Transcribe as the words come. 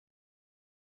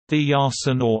The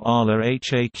Yarsan or Ala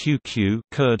Haqq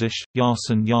Kurdish,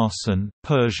 Yarsan,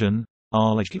 Persian,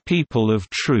 Ala people of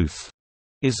truth,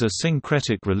 is a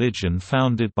syncretic religion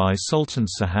founded by Sultan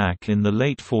Sahak in the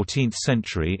late 14th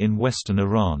century in western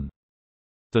Iran.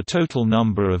 The total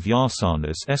number of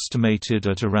Yarsanis estimated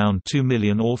at around 2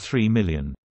 million or 3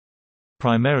 million.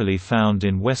 Primarily found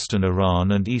in western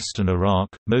Iran and eastern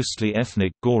Iraq, mostly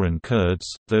ethnic Goran Kurds,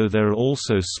 though there are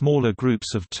also smaller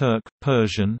groups of Turk,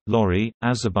 Persian, Lori,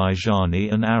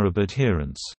 Azerbaijani and Arab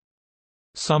adherents.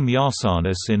 Some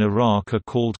Yarsanis in Iraq are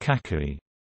called Kakui.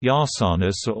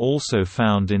 Yarsanis are also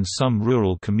found in some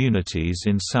rural communities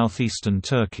in southeastern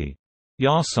Turkey.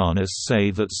 Yarsanis say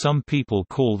that some people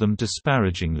call them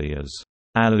disparagingly as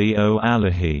Ali o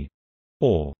Allahi,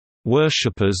 or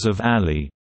worshippers of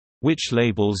Ali, which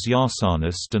labels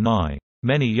Yarsanis deny.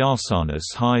 Many Yarsanis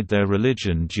hide their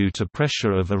religion due to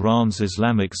pressure of Iran's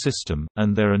Islamic system,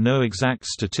 and there are no exact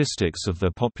statistics of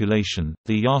their population.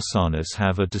 The Yarsanis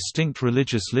have a distinct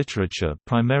religious literature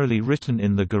primarily written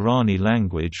in the Gorani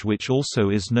language, which also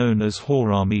is known as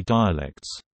Horami dialects.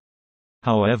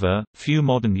 However, few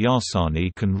modern Yarsani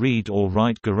can read or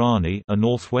write Gorani, a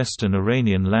northwestern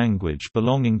Iranian language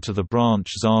belonging to the branch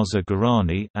Zaza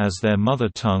Gorani, as their mother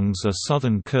tongues are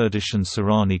Southern Kurdish and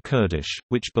Sorani Kurdish,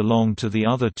 which belong to the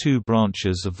other two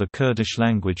branches of the Kurdish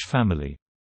language family.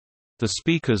 The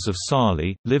speakers of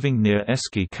Sali, living near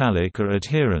Eski Kalik, are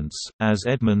adherents, as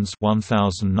Edmonds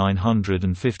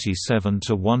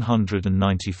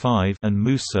 1957–195 and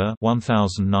Musa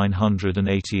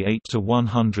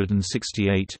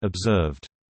 1988–168 observed.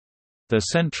 Their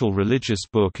central religious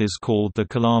book is called the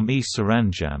Kalam-e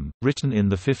Saranjam, written in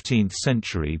the 15th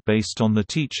century based on the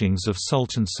teachings of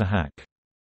Sultan Sahak.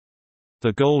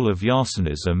 The goal of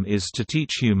Yarsanism is to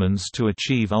teach humans to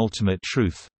achieve ultimate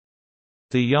truth.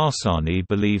 The Yarsani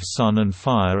believe sun and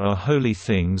fire are holy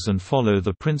things and follow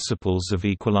the principles of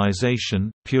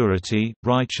equalization, purity,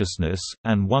 righteousness,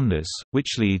 and oneness,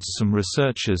 which leads some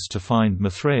researchers to find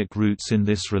Mithraic roots in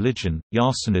this religion.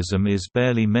 Yarsanism is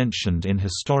barely mentioned in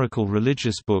historical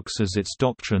religious books as its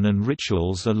doctrine and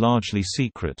rituals are largely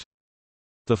secret.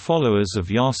 The followers of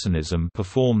Yarsanism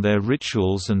perform their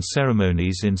rituals and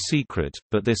ceremonies in secret,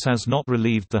 but this has not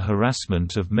relieved the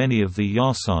harassment of many of the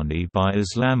Yarsani by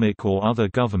Islamic or other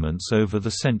governments over the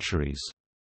centuries.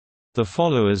 The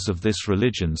followers of this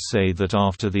religion say that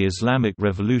after the Islamic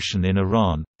Revolution in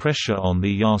Iran, pressure on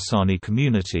the Yarsani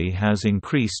community has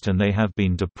increased and they have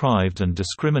been deprived and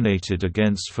discriminated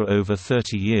against for over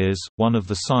 30 years. One of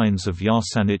the signs of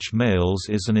Yarsanich males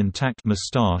is an intact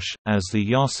moustache, as the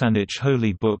Yarsanich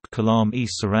holy book Kalam-e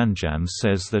Saranjam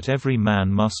says that every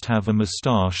man must have a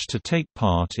moustache to take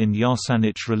part in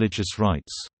Yarsanich religious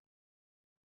rites.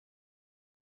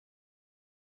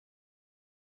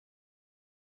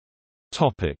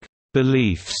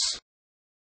 Beliefs.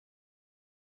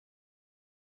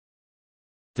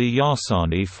 The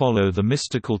Yarsani follow the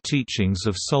mystical teachings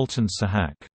of Sultan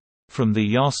Sahak. From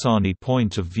the Yarsani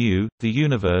point of view, the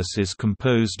universe is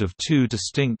composed of two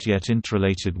distinct yet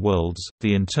interrelated worlds,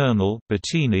 the internal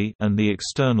Batini and the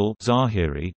external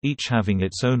Zahiri, each having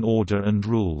its own order and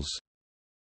rules.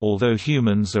 Although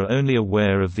humans are only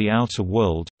aware of the outer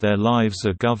world, their lives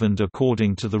are governed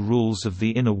according to the rules of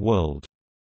the inner world.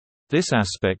 This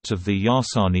aspect of the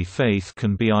Yarsani faith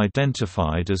can be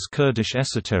identified as Kurdish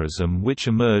esotericism, which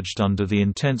emerged under the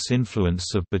intense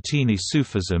influence of Batini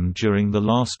Sufism during the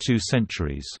last 2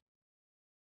 centuries.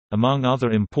 Among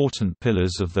other important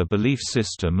pillars of the belief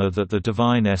system are that the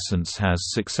divine essence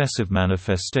has successive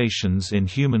manifestations in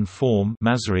human form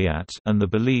and the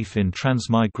belief in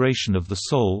transmigration of the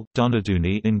soul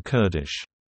in Kurdish.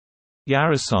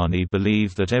 Yarasani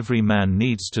believe that every man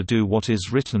needs to do what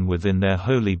is written within their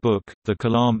holy book, the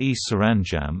Kalam-e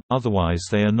Saranjam, otherwise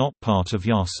they are not part of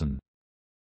Yarsan.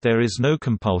 There is no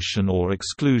compulsion or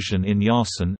exclusion in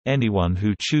Yarsan, anyone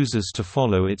who chooses to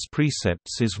follow its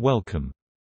precepts is welcome.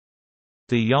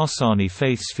 The Yarsani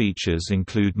faith's features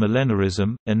include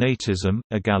millenarism, innatism,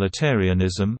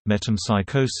 egalitarianism,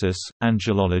 metempsychosis,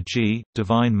 angelology,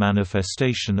 divine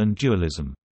manifestation and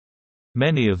dualism.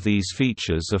 Many of these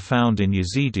features are found in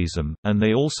Yazidism, and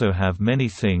they also have many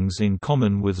things in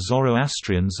common with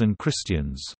Zoroastrians and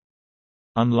Christians.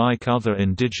 Unlike other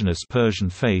indigenous Persian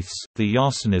faiths, the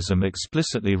Yarsanism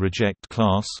explicitly reject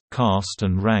class, caste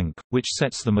and rank, which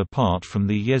sets them apart from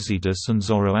the Yazidis and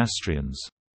Zoroastrians.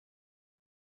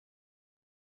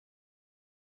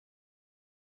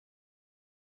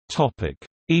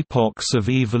 Epochs of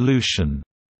evolution.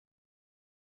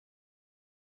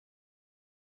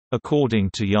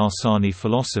 According to Yarsani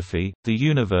philosophy, the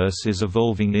universe is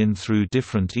evolving in through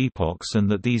different epochs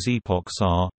and that these epochs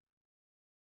are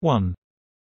 1.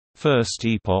 First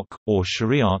Epoch, or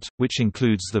Shariat, which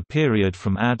includes the period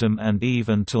from Adam and Eve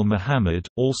until Muhammad,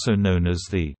 also known as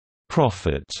the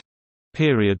Prophet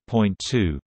period.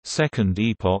 2. Second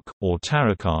Epoch, or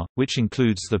Tariqah, which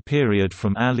includes the period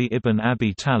from Ali ibn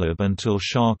Abi Talib until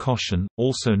Shah Koshan,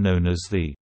 also known as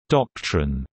the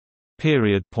Doctrine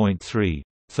period. 3.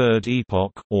 Third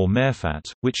Epoch, or Merfat,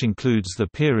 which includes the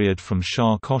period from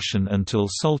Shah Koshan until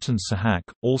Sultan Sahak,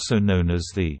 also known as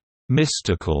the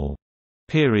Mystical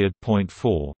period.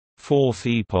 4. Fourth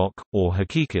Epoch, or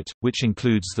Haqiqat, which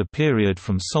includes the period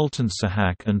from Sultan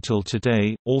Sahak until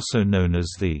today, also known as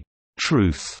the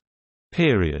Truth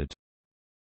period.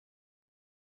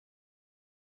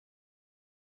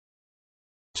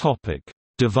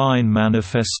 Divine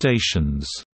manifestations.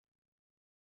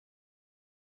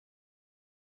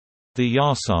 The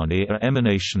Yarsani are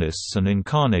emanationists and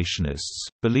incarnationists,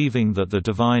 believing that the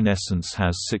divine essence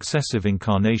has successive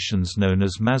incarnations known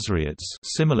as Mazariots,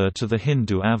 similar to the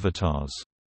Hindu avatars.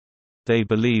 They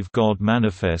believe God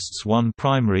manifests one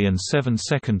primary and 7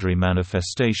 secondary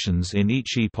manifestations in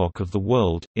each epoch of the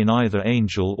world, in either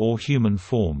angel or human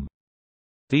form.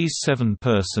 These 7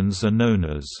 persons are known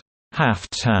as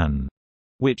Haft Tan,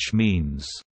 which means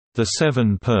the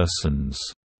 7 persons.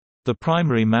 The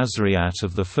primary Mazariat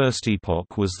of the first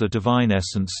epoch was the divine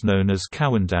essence known as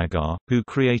Kawandagar, who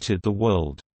created the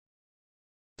world.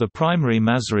 The primary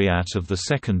Mazariat of the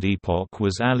second epoch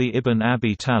was Ali ibn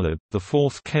Abi Talib, the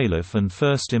 4th caliph and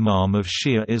first imam of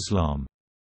Shia Islam.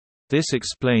 This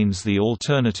explains the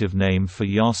alternative name for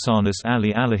Yarsanis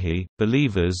Ali Alahi,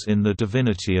 believers in the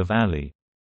divinity of Ali.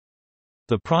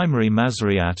 The primary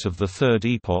Mazariat of the third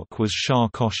epoch was Shah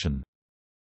Koshan.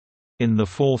 In the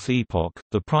fourth epoch,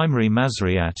 the primary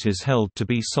Mazariat is held to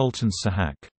be Sultan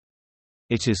Sahak.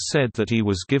 It is said that he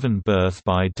was given birth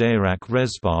by Dayrak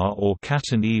Rezbar or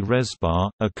Khatan-e Rezbar,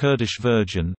 a Kurdish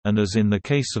virgin, and as in the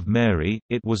case of Mary,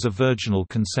 it was a virginal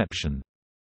conception.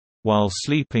 While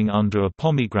sleeping under a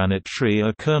pomegranate tree,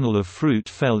 a kernel of fruit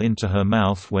fell into her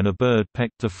mouth when a bird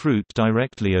pecked the fruit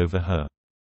directly over her.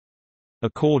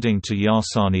 According to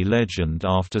Yarsani legend,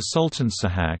 after Sultan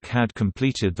Sahak had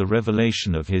completed the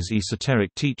revelation of his esoteric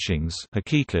teachings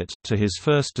to his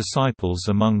first disciples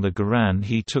among the Garan,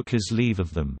 he took his leave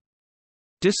of them.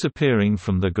 Disappearing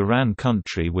from the Garan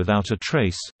country without a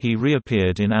trace, he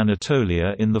reappeared in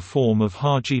Anatolia in the form of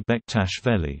Haji Bektash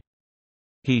Veli.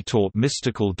 He taught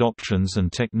mystical doctrines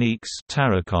and techniques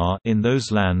in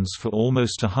those lands for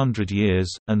almost 100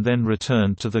 years, and then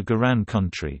returned to the Garan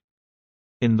country.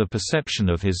 In the perception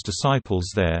of his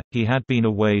disciples there, he had been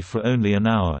away for only an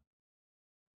hour.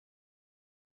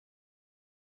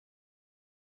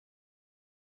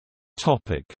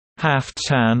 Haft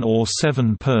Tan or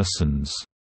 7 persons.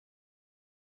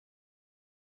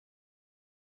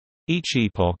 Each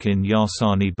epoch in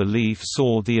Yarsani belief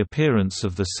saw the appearance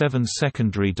of the 7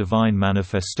 secondary divine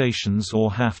manifestations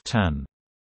or Haft Tan.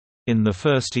 In the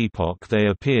first epoch they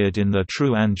appeared in their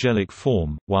true angelic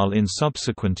form, while in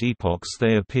subsequent epochs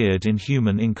they appeared in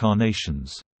human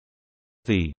incarnations.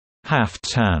 The Haft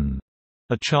Tan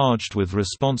are charged with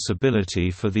responsibility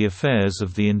for the affairs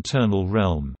of the internal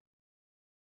realm.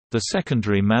 The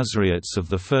secondary Mazariots of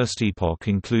the first epoch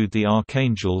include the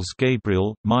archangels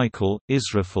Gabriel, Michael,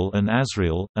 Israfil and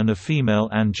Azrael, and a female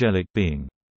angelic being.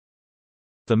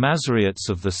 The Mazariots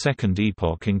of the second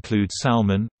epoch include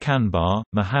Salman, Kanbar,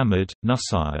 Muhammad,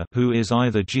 Nusayr, who is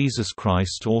either Jesus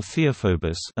Christ or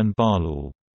Theophobus, and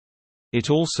Balul. It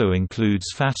also includes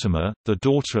Fatima, the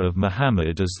daughter of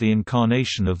Muhammad, as the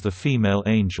incarnation of the female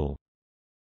angel.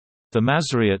 The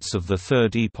Mazariots of the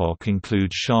third epoch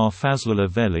include Shah Fazlullah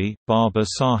Veli, Baba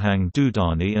Sahang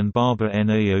Dudani and Baba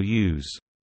Naous.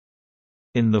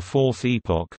 In the fourth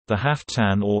epoch, the Haft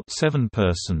Tan or 7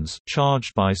 persons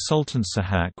charged by Sultan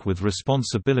Sahak with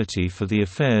responsibility for the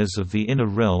affairs of the inner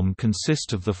realm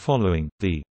consist of the following: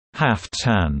 the Haft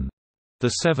Tan, the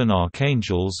 7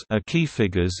 archangels, are key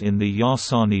figures in the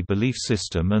Yarsani belief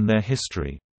system and their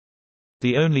history.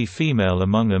 The only female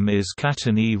among them is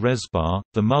Khatan-e Rezbar,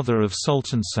 the mother of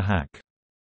Sultan Sahak.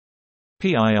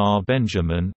 Pir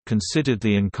Benjamin, considered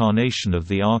the incarnation of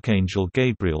the Archangel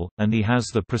Gabriel, and he has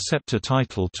the preceptor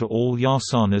title to all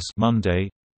Yarsanis Monday.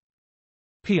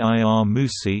 Pir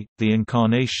Musi, the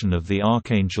incarnation of the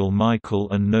Archangel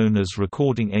Michael and known as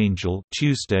Recording Angel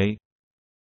Tuesday.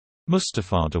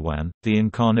 Mustafadawan, the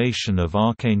incarnation of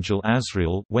Archangel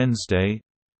Azrael Wednesday.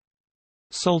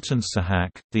 Sultan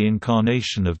Sahak, the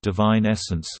incarnation of Divine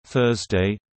Essence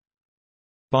Thursday.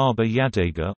 Baba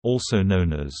Yadega, also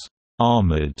known as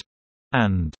Ahmad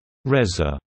and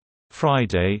Reza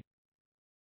Friday.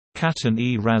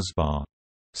 Khatan-e Razbar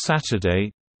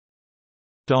Saturday.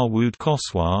 Dawood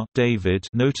Khosrow David,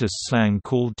 notice slang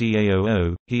called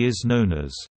Daoo, he is known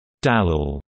as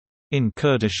Dalal in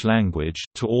Kurdish language.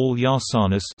 To all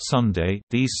Yarsanis Sunday,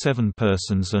 these 7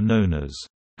 persons are known as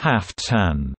Haft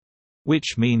Tan,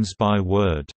 which means by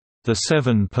word, the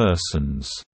 7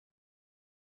 persons.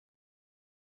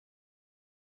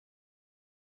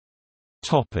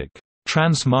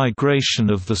 Transmigration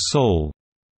of the soul.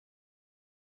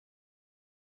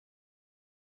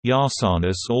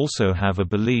 Yarsanis also have a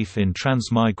belief in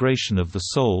transmigration of the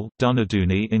soul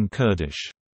Dunaduni in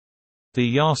Kurdish.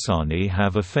 The Yarsani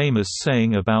have a famous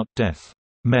saying about death,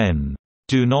 "Men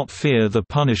do not fear the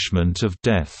punishment of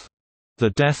death. The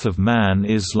death of man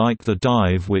is like the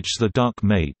dive which the duck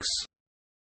makes."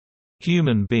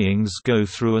 Human beings go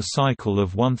through a cycle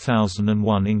of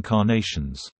 1001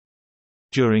 incarnations.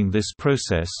 During this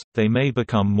process, they may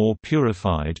become more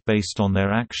purified based on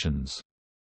their actions.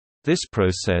 This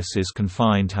process is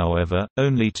confined however,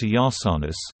 only to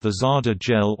Yarsanis, the Zada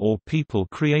gel or people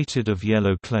created of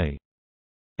yellow clay.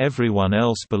 Everyone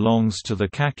else belongs to the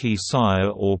Kaki Sire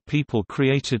or people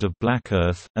created of black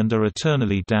earth, and are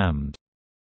eternally damned.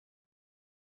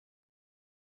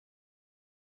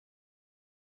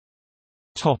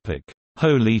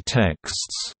 Holy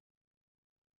texts.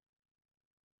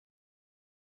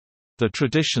 The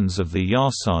traditions of the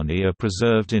Yarsani are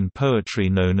preserved in poetry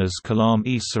known as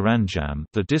Kalam-e-Saranjam,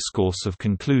 the discourse of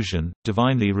conclusion,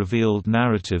 divinely revealed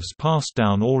narratives passed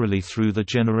down orally through the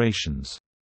generations.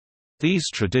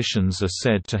 These traditions are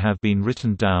said to have been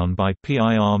written down by Pir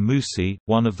Musi,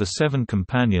 one of the 7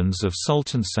 companions of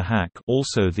Sultan Sahak,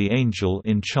 also the angel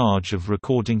in charge of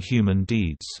recording human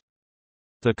deeds.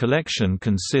 The collection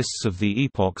consists of the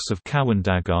epochs of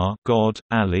Kawandagar God,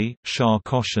 Ali, Shah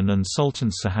Koshan and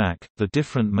Sultan Sahak, the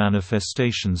different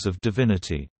manifestations of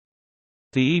divinity.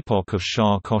 The epoch of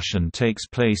Shah Koshan takes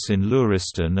place in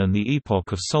Luristan and the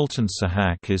epoch of Sultan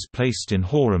Sahak is placed in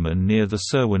Horiman near the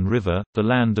Sirwan River, the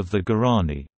land of the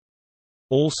Garani.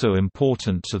 Also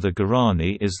important to the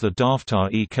Garani is the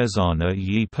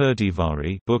Daftar-e-Kezana-yi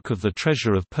Perdivari, Book of the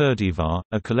Treasure of Perdivar,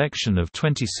 a collection of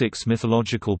 26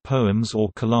 mythological poems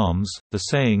or kalams. The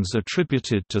sayings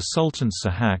attributed to Sultan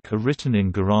Sahak are written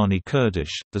in Garani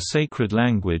Kurdish, the sacred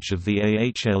language of the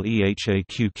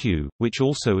Ahlehaqq, which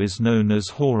also is known as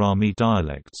Horami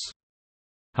dialects.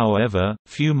 However,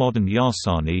 few modern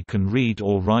Yarsani can read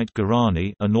or write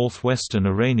Garani, a northwestern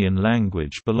Iranian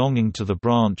language belonging to the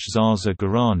branch Zaza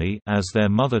Garani, as their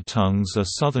mother tongues are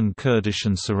Southern Kurdish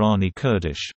and Sorani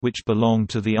Kurdish, which belong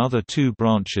to the other 2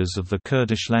 branches of the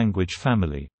Kurdish language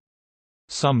family.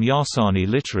 Some Yarsani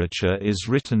literature is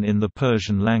written in the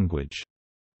Persian language.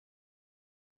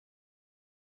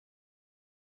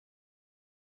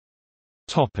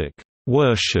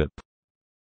 Worship.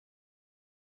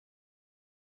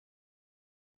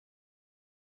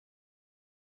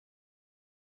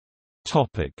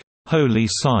 Holy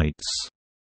sites.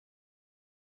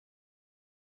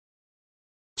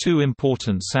 2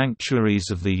 important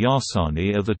sanctuaries of the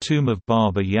Yarsani are the tomb of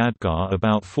Baba Yadgar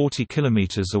about 40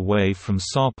 km away from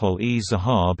Sarpol-e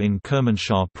Zahab in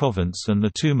Kermanshah province and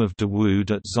the tomb of Dawood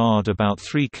at Zard about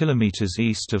 3 km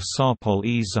east of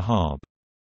Sarpol-e Zahab.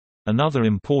 Another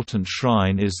important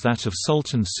shrine is that of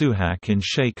Sultan Suhak in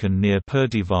Shaken near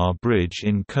Perdivar Bridge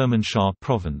in Kermanshah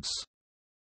province.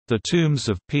 The tombs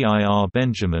of Pir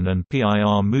Benjamin and Pir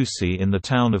Musi in the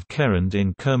town of Kerand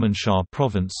in Kermanshah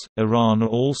province, Iran are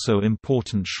also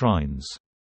important shrines.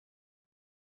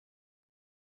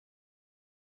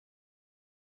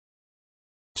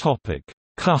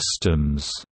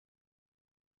 Customs.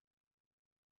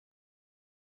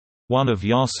 One of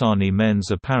Yarsani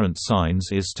men's apparent signs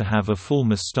is to have a full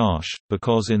moustache,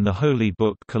 because in the holy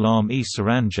book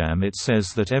Kalam-e-Saranjam it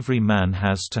says that every man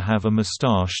has to have a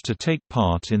moustache to take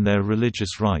part in their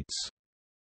religious rites.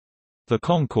 The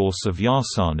concourse of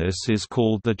Yarsanis is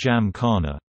called the Jam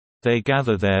Khana. They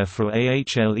gather there for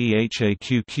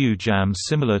Ahlehaqq jam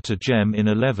similar to Jem in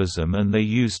Alevism, and they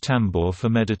use tambour for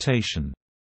meditation.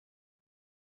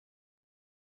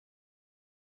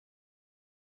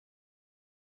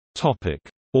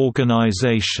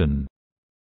 Organization.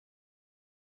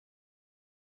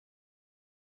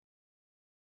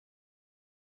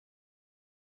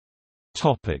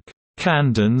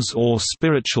 Khandans or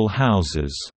spiritual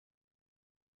houses.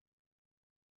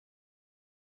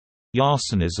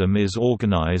 Yarsanism is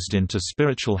organized into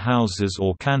spiritual houses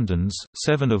or Khandans,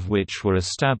 7 of which were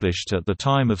established at the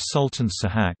time of Sultan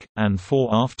Sahak, and 4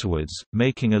 afterwards,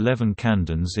 making 11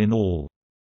 Khandans in all.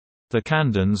 The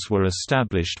Khandans were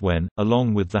established when,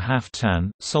 along with the Haft Tan,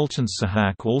 Sultan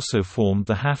Sahak also formed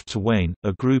the Haft Tan,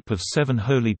 a group of 7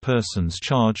 holy persons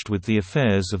charged with the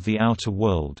affairs of the outer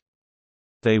world.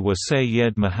 They were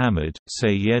Sayyid Muhammad,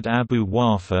 Sayyid Abu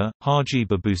Wafa, Haji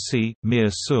Babusi, Mir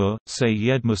Sur,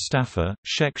 Sayyid Mustafa,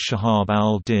 Sheikh Shahab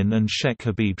al-Din and Sheikh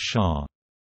Habib Shah.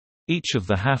 Each of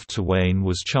the Haft Tan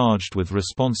was charged with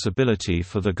responsibility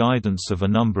for the guidance of a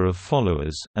number of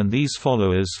followers, and these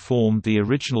followers formed the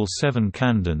original 7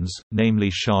 Khandans,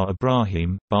 namely Shah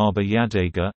Ibrahim, Baba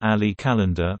Yadega, Ali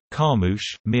Kalender,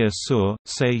 Karmush, Mir Sur,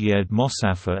 Sayyid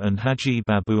Mosafa and Haji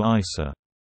Babu Isa.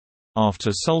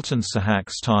 After Sultan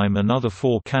Sahak's time another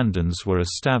 4 Khandans were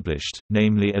established,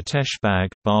 namely Atesh Bag,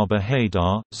 Baba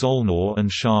Haydar, Zolnor and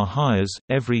Shah Hayas.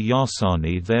 Every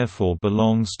Yarsani therefore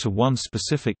belongs to one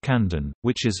specific Khandan,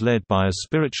 which is led by a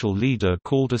spiritual leader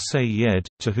called a Sayyid,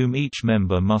 to whom each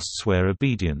member must swear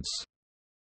obedience.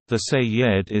 The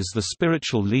Sayyid is the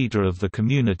spiritual leader of the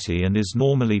community and is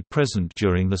normally present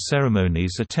during the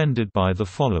ceremonies attended by the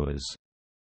followers.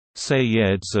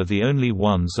 Sayyids are the only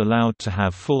ones allowed to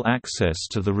have full access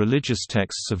to the religious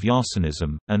texts of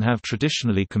Yarsanism, and have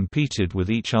traditionally competed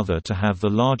with each other to have the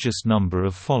largest number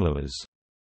of followers.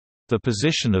 The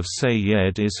position of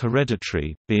Sayyid is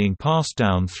hereditary, being passed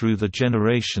down through the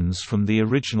generations from the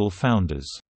original founders.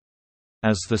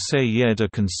 As the Sayyid are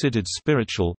considered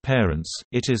spiritual parents,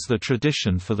 it is the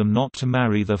tradition for them not to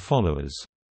marry their followers.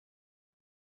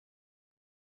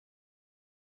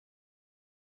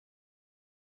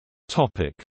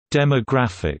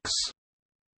 Demographics.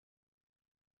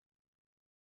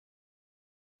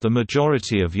 The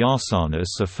majority of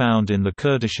Yarsanis are found in the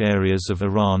Kurdish areas of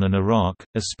Iran and Iraq,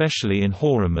 especially in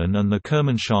Horraman and the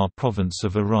Kermanshah province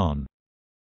of Iran.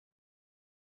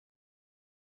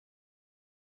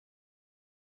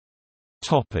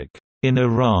 In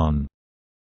Iran.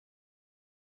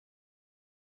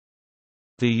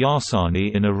 The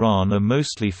Yarsani in Iran are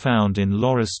mostly found in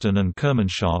Loristan and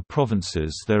Kermanshah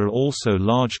provinces. There are also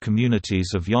large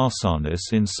communities of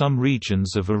Yarsanis in some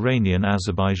regions of Iranian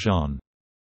Azerbaijan.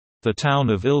 The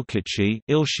town of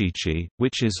Ilshichi,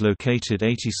 which is located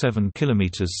 87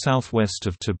 km southwest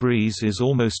of Tabriz, is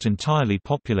almost entirely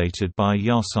populated by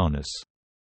Yarsanis.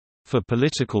 For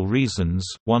political reasons,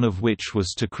 one of which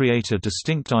was to create a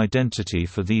distinct identity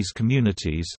for these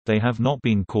communities, they have not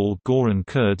been called Goran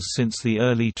Kurds since the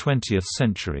early 20th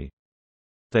century.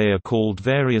 They are called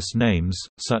various names,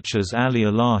 such as Ali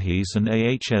Alahis and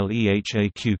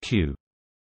Ahlehaqq.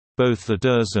 Both the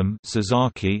Durzum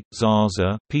Zazaki,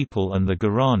 Zaza people and the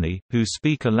Gorani, who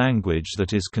speak a language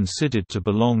that is considered to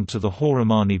belong to the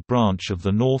Horramani branch of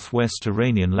the northwest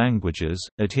Iranian languages,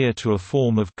 adhere to a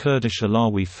form of Kurdish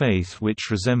Alawi faith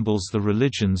which resembles the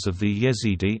religions of the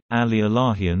Yazidi, Ali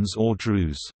Alahians or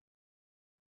Druze.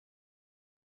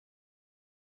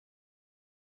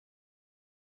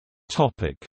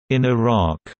 In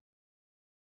Iraq.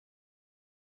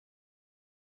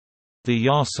 The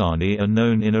Yarsani are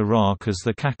known in Iraq as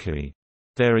the Kakai.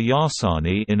 There are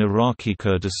Yarsani in Iraqi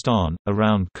Kurdistan,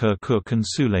 around Kirkuk and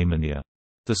Sulaymania.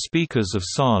 The speakers of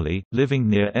Sali, living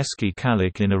near Eski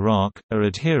Kalik in Iraq, are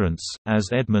adherents, as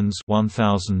Edmonds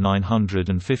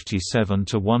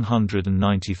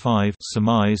 1957–195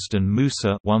 surmised and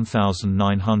Musa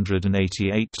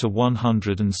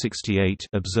 1988–168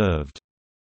 observed.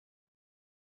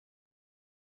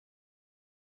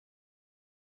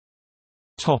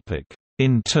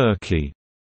 In Turkey.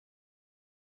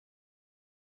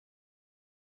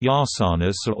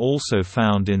 Yarsanis are also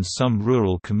found in some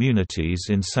rural communities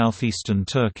in southeastern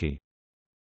Turkey.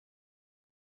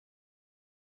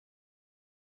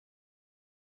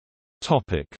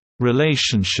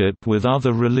 Relationship with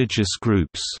other religious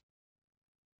groups.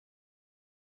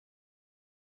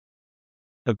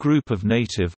 A group of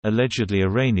native, allegedly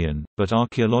Iranian, but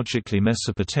archaeologically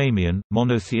Mesopotamian,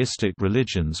 monotheistic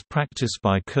religions practiced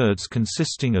by Kurds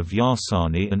consisting of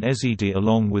Yarsani and Ezidi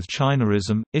along with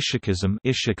Chinaism, Ishikism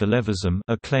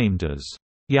are claimed as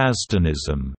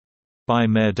Yazdanism by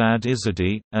Mehrdad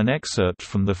Izadi. An excerpt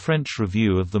from the French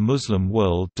Review of the Muslim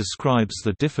World describes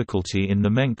the difficulty in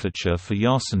nomenclature for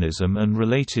Yarsanism and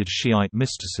related Shiite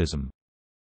mysticism.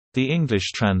 The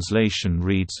English translation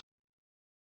reads,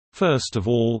 "First of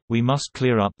all, we must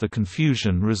clear up the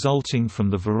confusion resulting from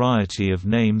the variety of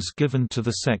names given to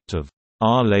the sect of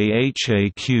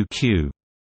Ahlehaqq,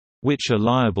 which are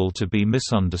liable to be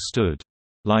misunderstood.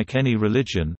 Like any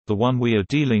religion, the one we are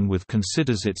dealing with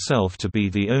considers itself to be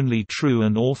the only true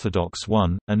and orthodox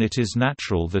one, and it is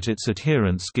natural that its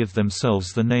adherents give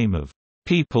themselves the name of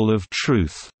people of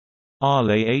truth,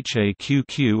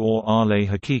 Ahlehaqq or Ahle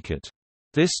Haqiqat.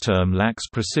 This term lacks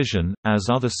precision, as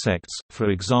other sects,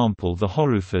 for example the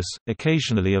Horufis,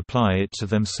 occasionally apply it to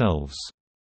themselves.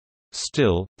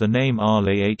 Still, the name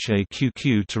Ahle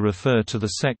Haqq to refer to the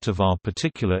sect of our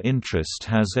particular interest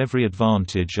has every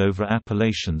advantage over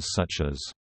appellations such as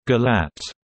Galat,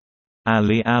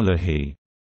 Ali Alahi,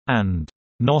 and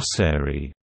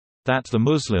Noseri that the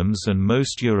Muslims and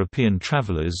most European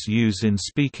travelers use in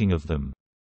speaking of them.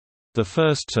 The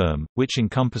first term, which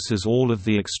encompasses all of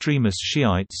the extremist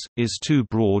Shiites, is too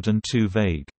broad and too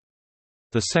vague.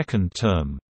 The second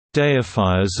term,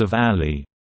 deifiers of Ali,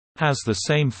 has the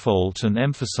same fault and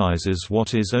emphasizes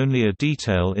what is only a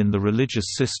detail in the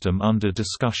religious system under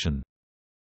discussion.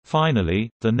 Finally,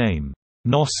 the name,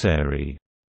 Noseri,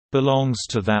 belongs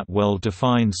to that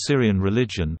well-defined Syrian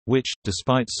religion, which,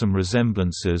 despite some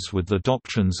resemblances with the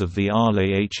doctrines of the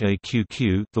Ahle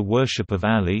Haqq, the worship of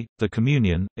Ali, the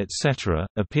communion, etc.,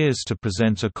 appears to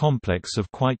present a complex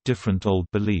of quite different old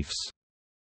beliefs.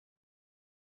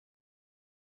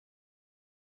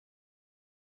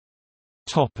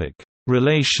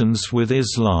 Relations with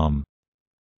Islam.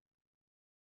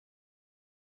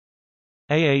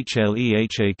 Ahle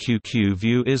Haqq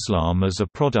view Islam as a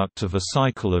product of a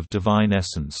cycle of divine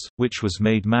essence, which was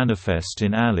made manifest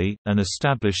in Ali, and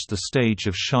established the stage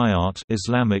of Shariat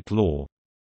Islamic law.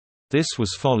 This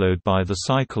was followed by the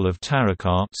cycle of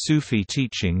Tariqah Sufi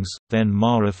teachings, then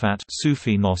Ma'rifat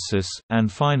Sufi gnosis,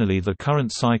 and finally the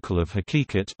current cycle of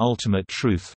Haqiqat ultimate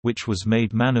truth, which was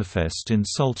made manifest in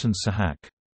Sultan Sahak.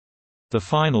 The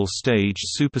final stage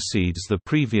supersedes the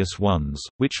previous ones,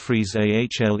 which frees Ahle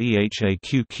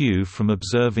Haqq from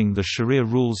observing the Sharia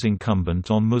rules incumbent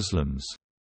on Muslims.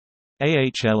 Ahle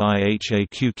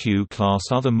Haqq class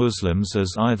other Muslims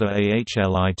as either Ahli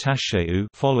Tashayyu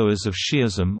followers of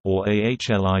Shi'ism or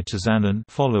Ahli Tazanan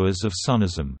followers of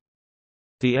Sunnism.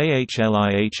 The Ahli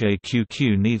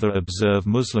Haqq neither observe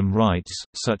Muslim rites,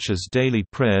 such as daily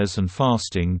prayers and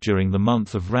fasting during the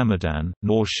month of Ramadan,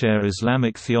 nor share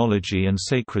Islamic theology and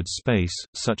sacred space,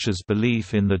 such as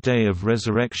belief in the Day of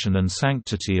Resurrection and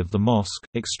sanctity of the mosque.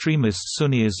 Extremist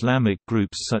Sunni Islamic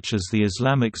groups such as the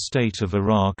Islamic State of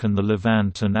Iraq and the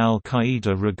Levant and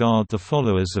al-Qaeda regard the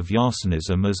followers of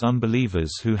Yarsanism as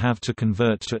unbelievers who have to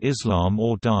convert to Islam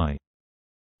or die.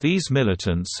 These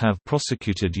militants have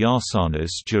prosecuted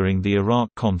Yarsanis during the Iraq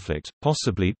conflict,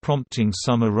 possibly prompting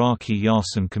some Iraqi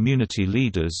Yarsan community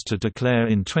leaders to declare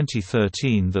in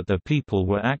 2013 that their people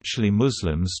were actually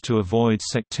Muslims to avoid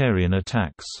sectarian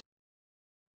attacks.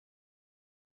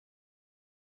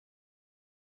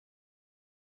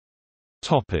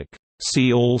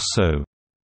 See also: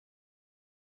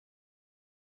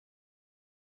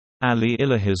 Ali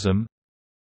Ilahism,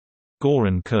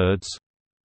 Goran Kurds,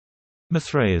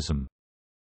 Mithraism.